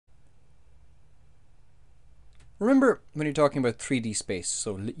Remember when you're talking about 3D space,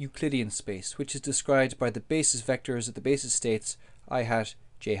 so Euclidean space, which is described by the basis vectors at the basis states I hat,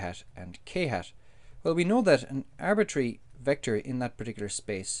 j hat, and k hat. Well, we know that an arbitrary vector in that particular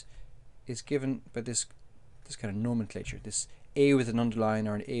space is given by this kind of nomenclature, this a with an underline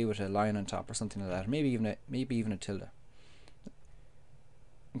or an a with a line on top or something like that, maybe even a tilde.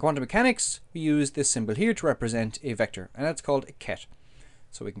 In quantum mechanics, we use this symbol here to represent a vector, and that's called a ket.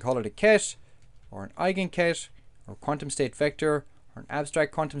 So we can call it a ket, or an eigenket, or quantum state vector, or an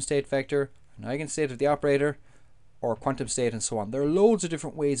abstract quantum state vector, an eigenstate of the operator, or quantum state, and so on. There are loads of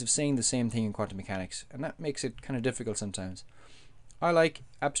different ways of saying the same thing in quantum mechanics, and that makes it kind of difficult sometimes. I like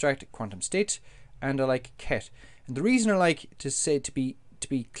abstract quantum state, and I like ket. And the reason I like to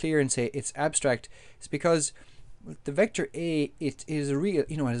be clear and say it's abstract is because the vector A, it is a real,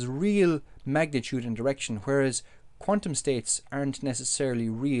 it has real magnitude and direction, whereas quantum states aren't necessarily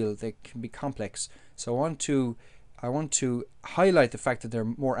real. They can be complex. So I want to highlight the fact that they're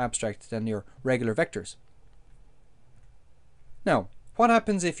more abstract than your regular vectors. Now, what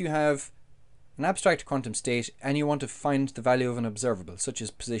happens if you have an abstract quantum state and you want to find the value of an observable, such as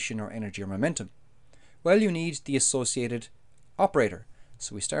position or energy or momentum? Well, you need the associated operator.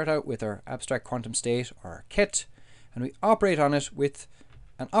 So we start out with our abstract quantum state, or our ket, and we operate on it with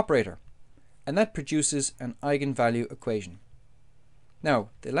an operator, and that produces an eigenvalue equation. Now,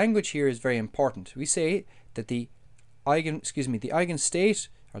 the language here is very important. We say that the eigenstate,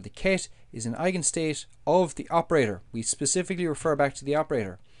 or the ket, is an eigenstate of the operator. We specifically refer back to the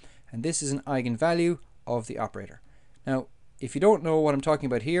operator, and this is an eigenvalue of the operator. Now, if you don't know what I'm talking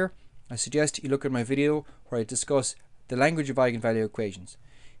about here, I suggest you look at my video where I discuss the language of eigenvalue equations.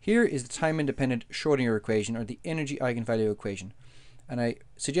 Here is the time-independent Schrödinger equation, or the energy eigenvalue equation. And I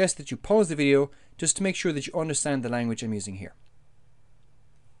suggest that you pause the video just to make sure that you understand the language I'm using here.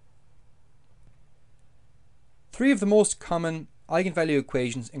 Three of the most common eigenvalue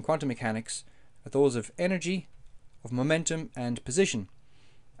equations in quantum mechanics are those of energy, of momentum, and position.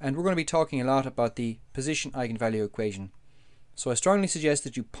 And we're going to be talking a lot about the position eigenvalue equation. So I strongly suggest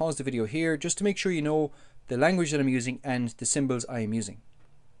that you pause the video here just to make sure you know the language that I'm using and the symbols I am using.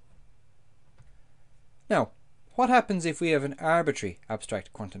 Now, what happens if we have an arbitrary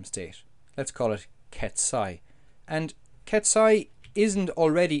abstract quantum state? Let's call it ket psi. And ket psi isn't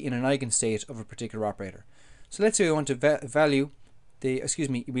already in an eigenstate of a particular operator. So let's say we want to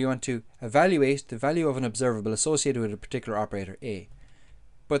evaluate the value of an observable associated with a particular operator A,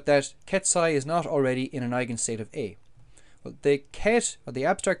 but that ket psi is not already in an eigenstate of A. Well, the ket, or the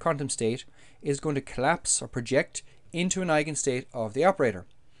abstract quantum state, is going to collapse or project into an eigenstate of the operator.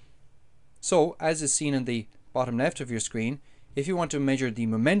 So, as is seen in the bottom left of your screen, if you want to measure the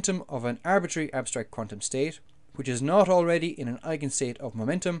momentum of an arbitrary abstract quantum state, which is not already in an eigenstate of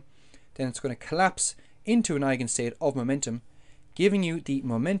momentum, then it's going to collapse into an eigenstate of momentum, giving you the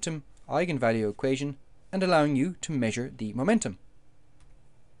momentum eigenvalue equation and allowing you to measure the momentum.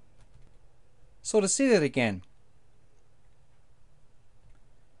 So to say that again,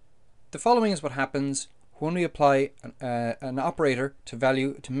 the following is what happens when we apply an operator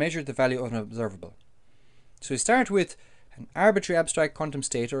to measure the value of an observable. So we start with an arbitrary abstract quantum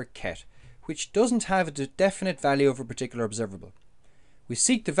state, or a ket, which doesn't have a definite value of a particular observable. We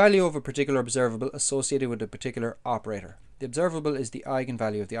seek the value of a particular observable associated with a particular operator. The observable is the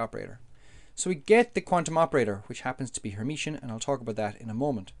eigenvalue of the operator. So we get the quantum operator, which happens to be Hermitian, and I'll talk about that in a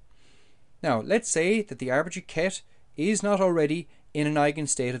moment. Now, let's say that the arbitrary ket is not already in an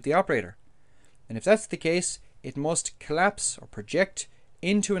eigenstate of the operator. And if that's the case, it must collapse or project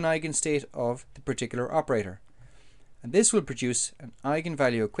into an eigenstate of the particular operator. And this will produce an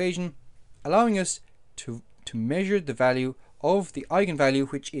eigenvalue equation, allowing us to measure the value of the eigenvalue,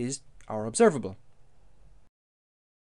 which is our observable.